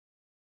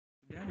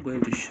I'm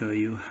going to show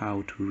you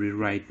how to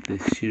rewrite the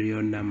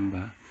serial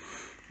number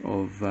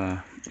of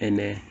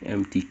any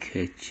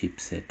MTK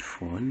chipset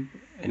phone,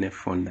 any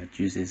phone that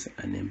uses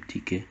an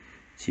MTK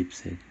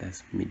chipset,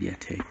 that's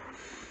MediaTek.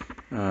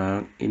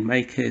 In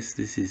my case,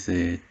 this is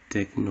a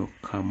Tecno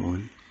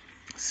Camon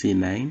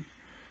C9.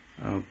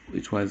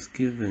 It was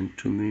given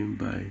to me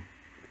by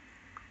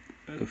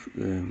a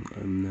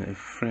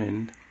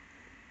friend,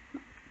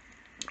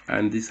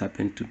 and this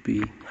happened to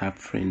be her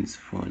friend's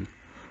phone.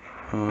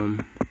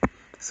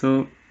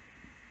 So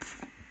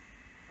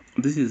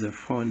this is a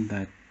phone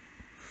that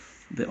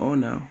the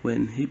owner,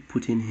 when he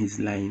put in his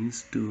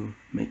lines to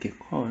make a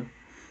call,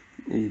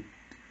 it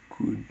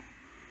could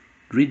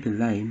read the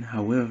line,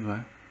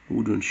 however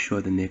wouldn't show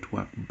the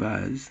network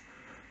bars,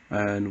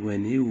 and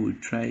when he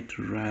would try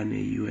to run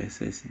a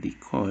USSD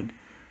code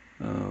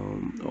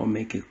or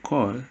make a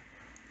call,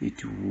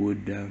 it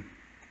would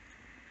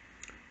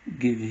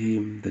give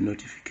him the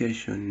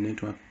notification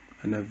network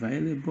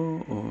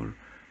unavailable or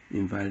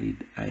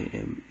invalid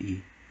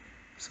IME.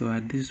 So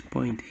at this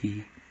point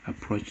he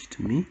approached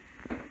me,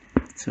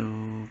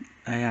 so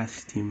I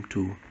asked him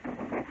to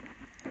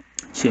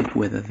check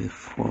whether the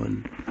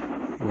phone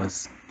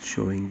was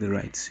showing the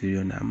right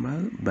serial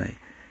number by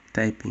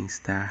typing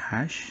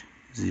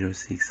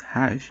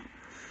 *#06#,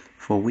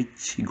 for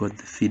which he got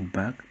the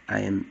feedback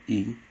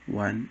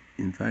IME1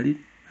 invalid,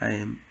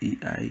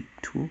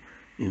 IMEI2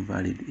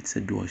 invalid. It's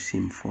a dual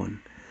SIM phone.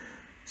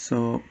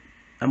 So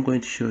I'm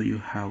going to show you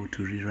how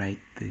to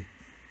rewrite the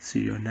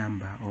serial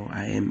number or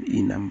IME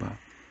number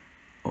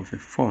of a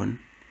phone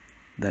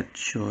that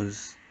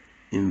shows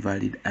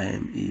invalid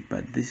IME,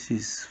 but this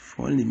is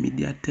for only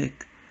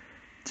MediaTek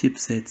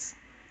chipsets.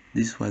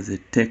 This was a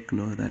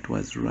Tecno that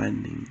was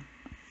running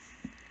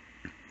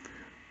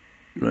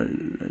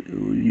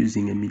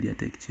using a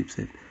MediaTek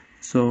chipset.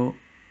 So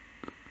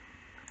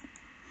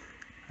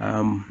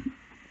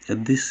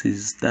this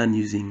is done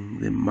using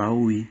the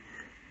Maui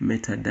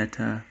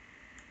META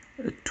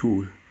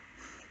tool.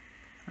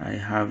 I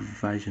have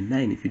version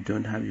 9. If you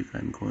don't have, you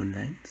can go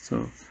online,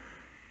 so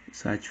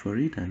search for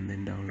it and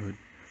then download.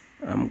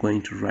 I'm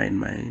going to run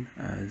mine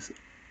as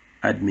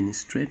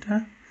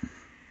administrator.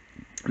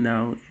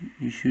 Now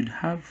you should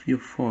have your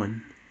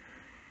phone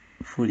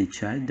fully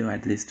charged, or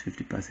at least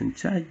 50%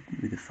 charged,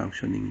 with a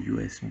functioning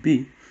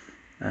USB,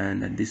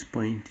 and at this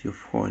point your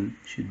phone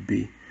should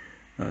be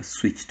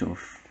switched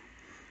off.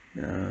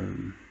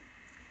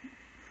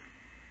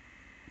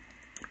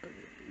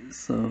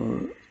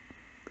 So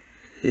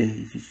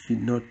you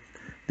should not,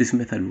 this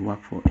method will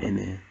work for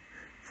any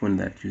phone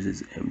that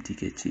uses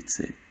MTK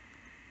chipset.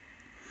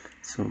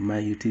 So my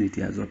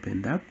utility has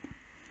opened up,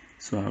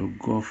 so I'll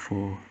go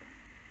for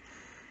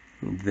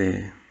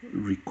the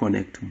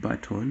reconnect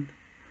button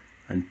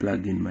and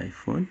plug in my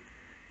phone.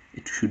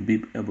 It should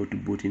be able to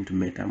boot into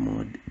meta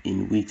mode,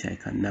 in which I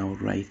can now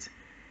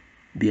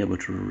be able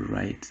to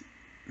write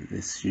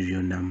the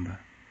serial number.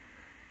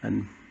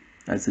 And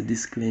as a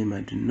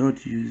disclaimer, do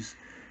not use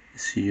a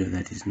serial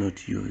that is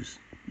not yours.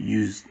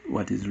 Use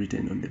what is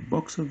written on the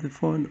box of the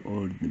phone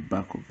or the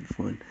back of the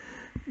phone.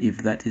 If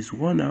that is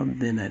worn out,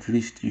 then at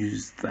least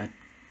use that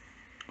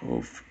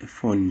of a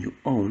phone you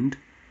owned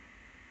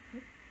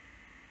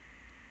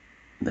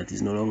that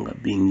is no longer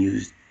being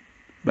used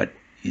but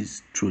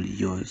is truly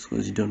yours,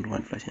 because you don't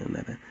want flashing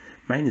another.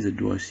 Mine is a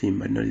dual SIM,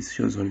 but notice it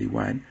shows only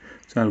one,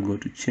 so I'll go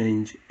to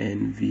change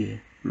NVA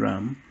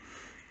RAM,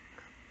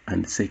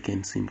 and the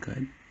second SIM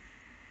card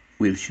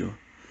will show.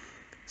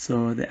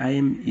 So the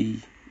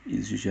IME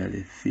is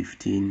usually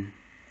 15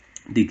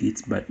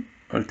 digits, but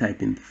I'll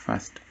type in the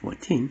first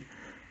 14,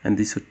 and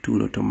this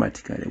tool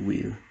automatically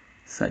will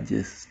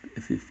suggest a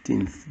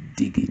 15th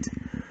digit,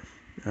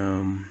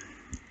 and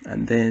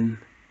then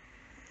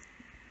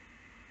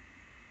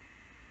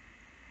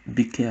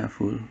be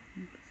careful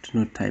to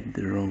not type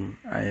the wrong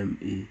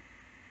IME.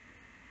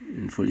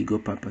 And for legal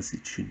purpose,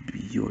 it should be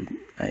your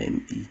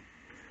IME.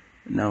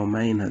 Now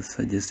mine has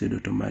suggested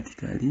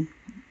automatically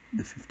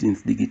the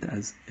 15th digit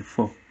as a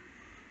 4.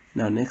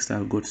 Now next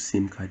I'll go to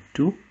SIM card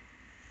 2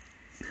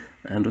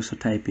 and also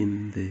type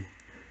in the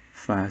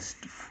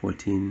first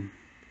 14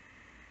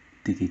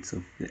 digits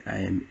of the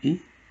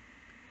IME.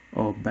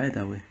 Oh, by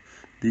the way,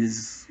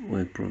 these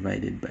were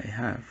provided by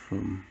her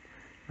from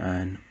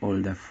an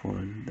older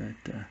phone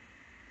that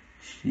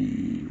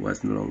she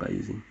was no longer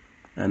using,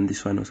 and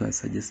this one also has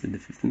suggested the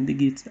 15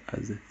 digits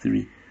as a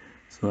 3.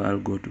 So I'll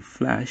go to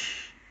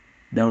flash,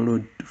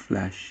 download to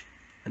flash,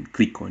 and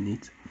click on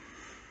it,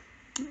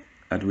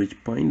 at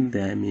which point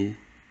the IME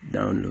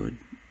download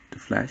to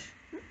flash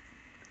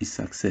is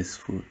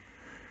successful.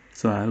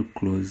 So I'll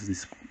close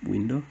this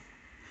window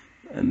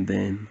and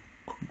then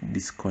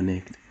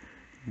disconnect.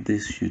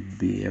 This should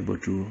be able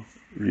to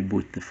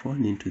reboot the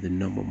phone into the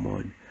normal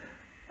mode,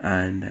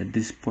 and at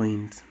this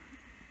point,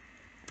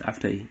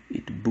 after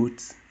it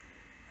boots,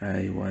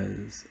 I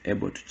was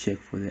able to check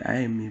for the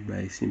IME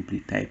by simply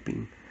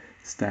typing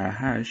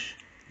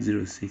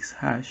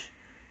 *#06#,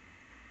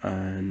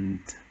 and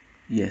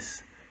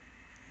yes,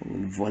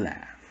 voila,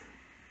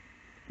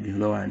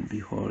 lo and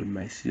behold,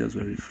 my serials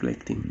were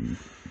reflecting,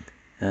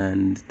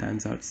 and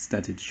turns out it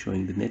started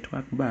showing the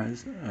network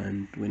bars,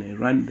 and when I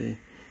ran the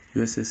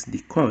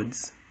USSD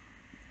codes,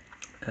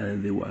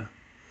 they were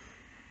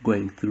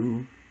going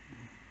through,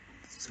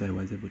 so I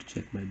was able to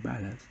check my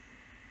balance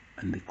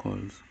and the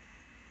calls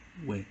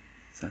were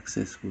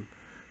successful.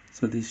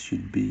 So this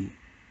should be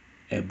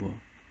able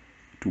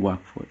to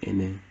work for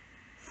any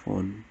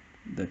phone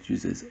that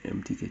uses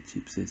MTK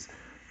chipsets.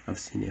 I've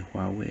seen a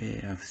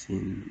Huawei, I've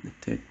seen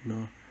a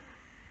Tecno,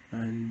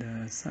 and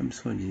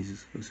Samsung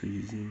is also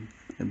using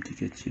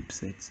MTK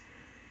chipsets.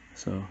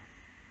 So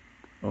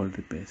all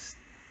the best.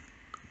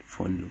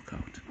 Phone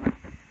lookout.